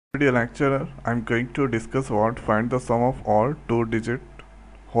Dear lecturer, I'm going to discuss what find the sum of all two-digit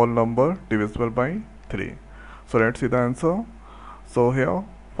whole number divisible by 3. So let's see the answer. So here,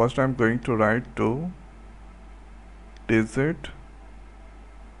 first I'm going to write two-digit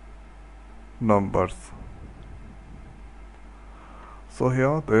numbers. So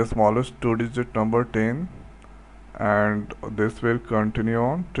here the smallest two-digit number 10, and this will continue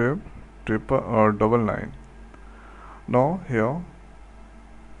on triple or double nine. Now here,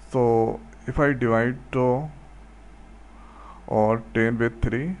 so if I divide or 10 with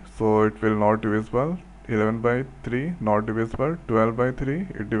 3, so it will not divisible. 11 by 3 not divisible. 12 by 3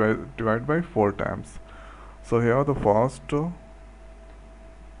 it divide by 4 times. So here the first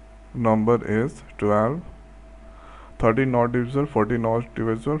number is 12. 13 not divisible, 14 not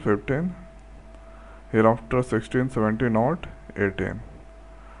divisible, 15. Hereafter 16, 17 not, 18.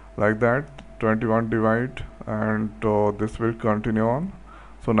 Like that 21 divide, and this will continue on.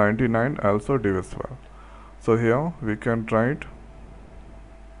 So 99 also divisible. So here we can write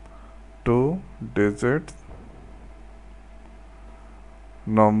two digits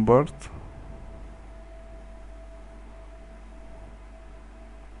numbers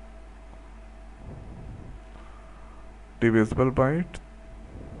divisible by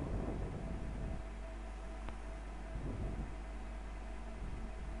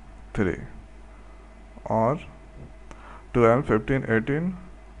 3, or 12, 15, 18,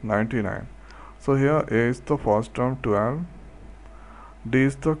 99. So here A is the first term 12, D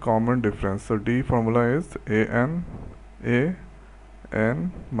is the common difference. So D formula is a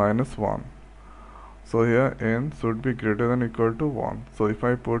n minus 1. So here n should be greater than equal to 1. So if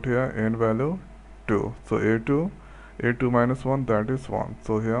I put here n value 2, so a2 minus 1, that is 1.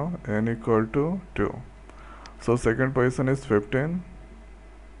 So here n equal to 2. So second position is 15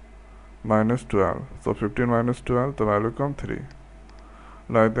 minus 12. So 15 minus 12, the value come 3.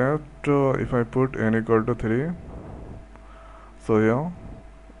 Like that, if I put n equal to 3, so here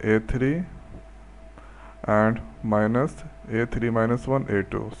a3 and minus a3 minus 1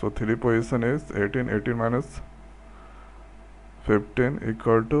 a2. So 3 position is 18. 18 minus 15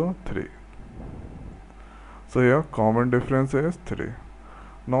 equal to 3. So here common difference is 3.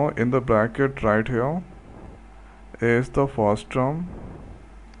 Now in the bracket right here, a is the first term,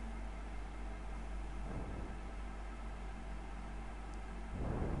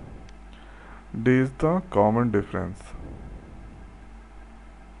 D is the common difference.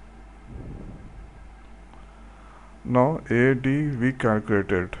 Now AD we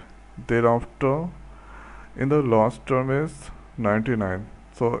calculated. Thereafter, in the last term is 99.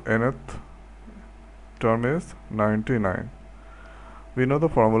 So nth term is 99. We know the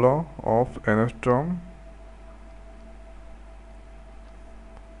formula of nth term.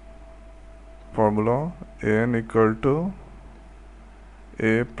 Formula an equal to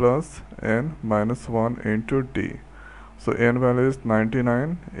a plus n minus 1 into d. So n value is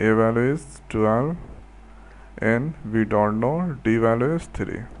 99, a value is 12, n we don't know, d value is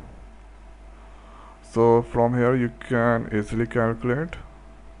 3. So from here you can easily calculate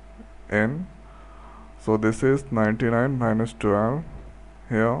n. So this is 99 minus 12,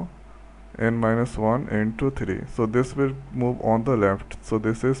 here n minus 1 into 3. So this will move on the left. So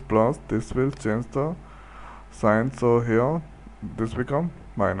this is plus, this will change the sign. So here this become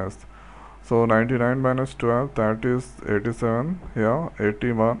minus. So 99 minus 12, that is 87. Here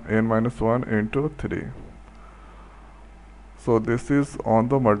 81 n minus 1 into 3. So this is on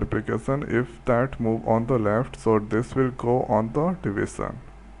the multiplication. If that move on the left, so this will go on the division.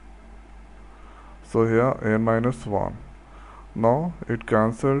 So here n minus 1. Now it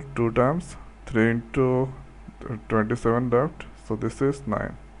cancelled 2 times, 3 into 27 left. So this is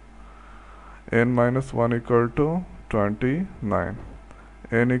 9. N minus 1 equal to 29.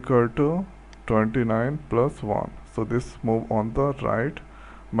 N equal to 29 plus 1. So this move on the right,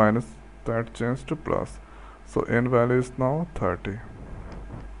 minus that change to plus. So n value is now 30.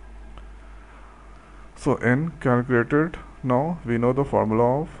 So n calculated. Now we know the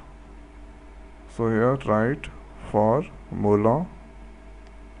formula of. So here write formula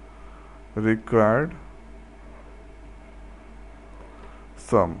required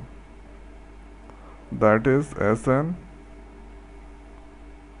sum, that is Sn.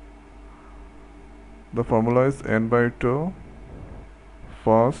 The formula is n by 2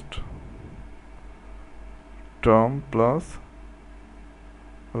 first term plus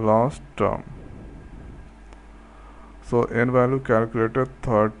last term. So n value calculated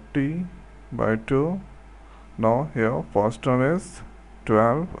 30 by 2. Now here first term is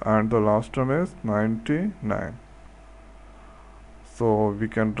 12 and the last term is 99. So we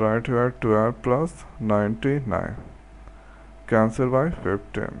can write here 12 plus 99. cancel by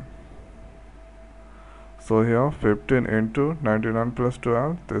 15. So here 15 into 99 plus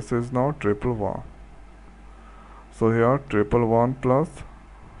 12, this is now 111. So here 111 plus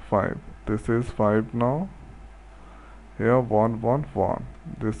 5, this is 5 now. Here 111,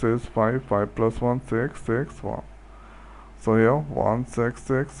 this is 5, 5 plus 1, 6, 6, 1. So here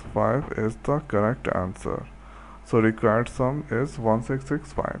 1665 is the correct answer. So required sum is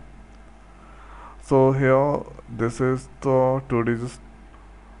 1665. So here this is the two digits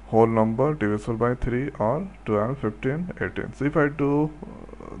whole number divisible by 3 or 12, 15, 18. So if I do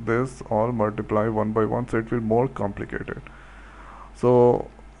this all multiply one by one, so it will more complicated. So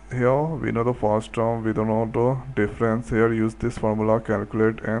here we know the first term, we don't know the difference. Here use this formula,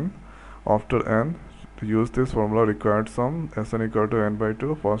 calculate n. After n, use this formula, required sum Sn equal to n by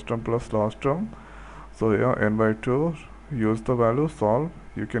 2, first term plus last term. So here n by 2, use the value, solve,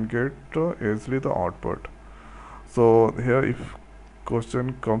 you can get easily the output. So here if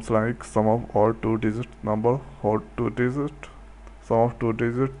question comes like sum of all two digit number, or two digit, sum of two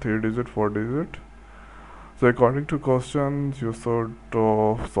digit, three digit, four digit. So according to question, you should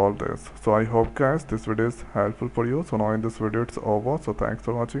solve this. So I hope guys this video is helpful for you. So now in this video it's over. So thanks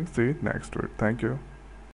for watching. See you next week. Thank you.